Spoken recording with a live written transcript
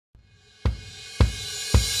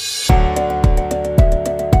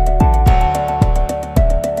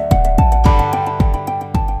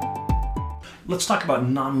let's talk about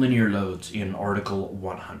nonlinear loads in Article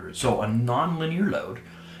 100. So a nonlinear load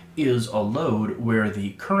is a load where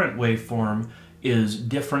the current waveform is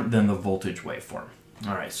different than the voltage waveform.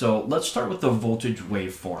 All right, so let's start with the voltage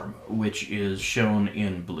waveform, which is shown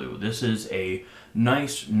in blue. This is a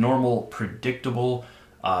nice, normal, predictable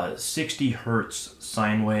 60 hertz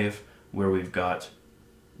sine wave where we've got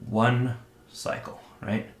one cycle,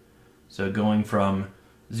 right? So going from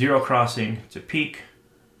zero crossing to peak,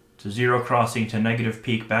 to zero crossing to negative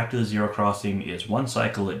peak, back to the zero crossing is one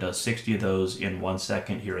cycle. It does 60 of those in 1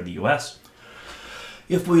 second here in the US.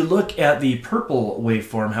 If we look at the purple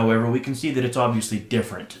waveform, however, we can see that it's obviously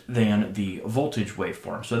different than the voltage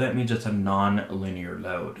waveform. So that means it's a non-linear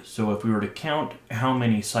load. So if we were to count how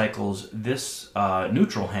many cycles this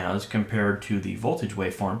neutral has compared to the voltage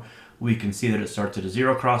waveform, we can see that it starts at a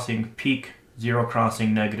zero crossing, peak, zero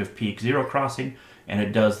crossing, negative peak, zero crossing, and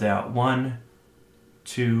it does that 1,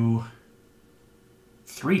 2,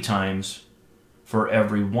 3 times for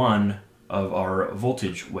every one of our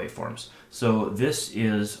voltage waveforms. So this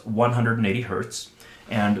is 180 hertz,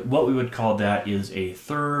 and what we would call that is a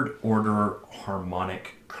third order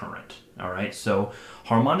harmonic current. All right, so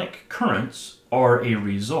harmonic currents are a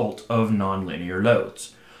result of nonlinear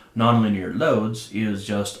loads. Nonlinear loads is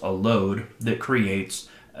just a load that creates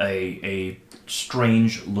a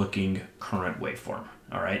strange looking current waveform.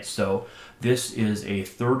 All right, so this is a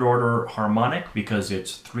third order harmonic because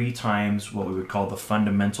it's 3 times what we would call the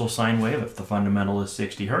fundamental sine wave. If the fundamental is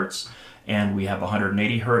 60 hertz and we have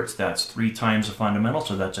 180 hertz, that's 3 times the fundamental,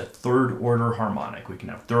 so that's a third order harmonic. We can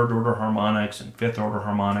have third order harmonics and fifth order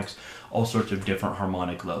harmonics, all sorts of different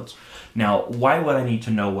harmonic loads. Now, why would I need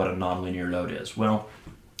to know what a nonlinear load is? Well,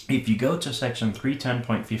 if you go to section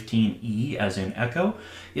 310.15e as in echo,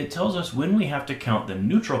 it tells us when we have to count the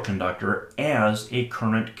neutral conductor as a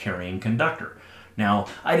current carrying conductor. Now,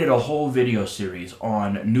 I did a whole video series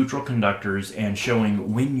on neutral conductors and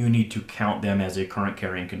showing when you need to count them as a current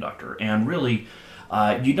carrying conductor. And really,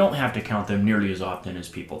 you don't have to count them nearly as often as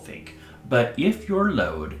people think. But if your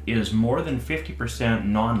load is more than 50%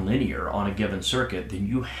 nonlinear on a given circuit, then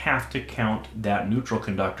you have to count that neutral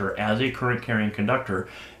conductor as a current carrying conductor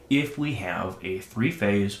if we have a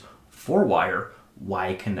 3-phase, 4-wire,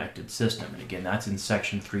 Y-connected system. And again, that's in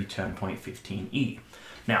section 310.15e.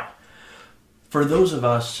 Now, for those of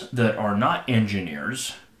us that are not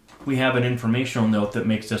engineers, we have an informational note that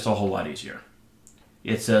makes this a whole lot easier.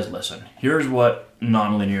 It says, listen, here's what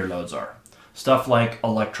nonlinear loads are. Stuff like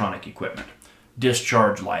electronic equipment,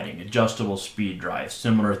 discharge lighting, adjustable speed drives,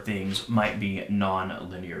 similar things might be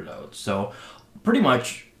non-linear loads. So pretty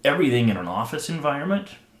much everything in an office environment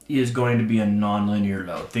is going to be a non-linear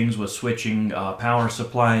load. Things with switching power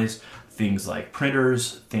supplies, things like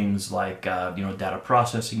printers, things like data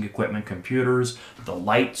processing equipment, computers, the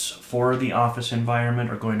lights for the office environment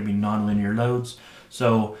are going to be non-linear loads.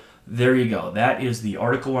 So there you go. That is the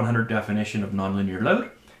Article 100 definition of nonlinear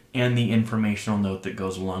load and the informational note that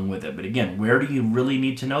goes along with it. But again, where do you really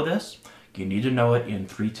need to know this? You need to know it in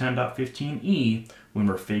 310.15e when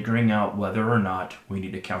we're figuring out whether or not we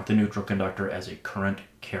need to count the neutral conductor as a current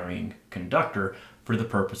carrying conductor for the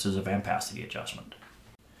purposes of ampacity adjustment.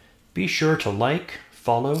 Be sure to like,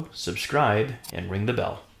 follow, subscribe, and ring the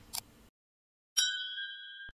bell.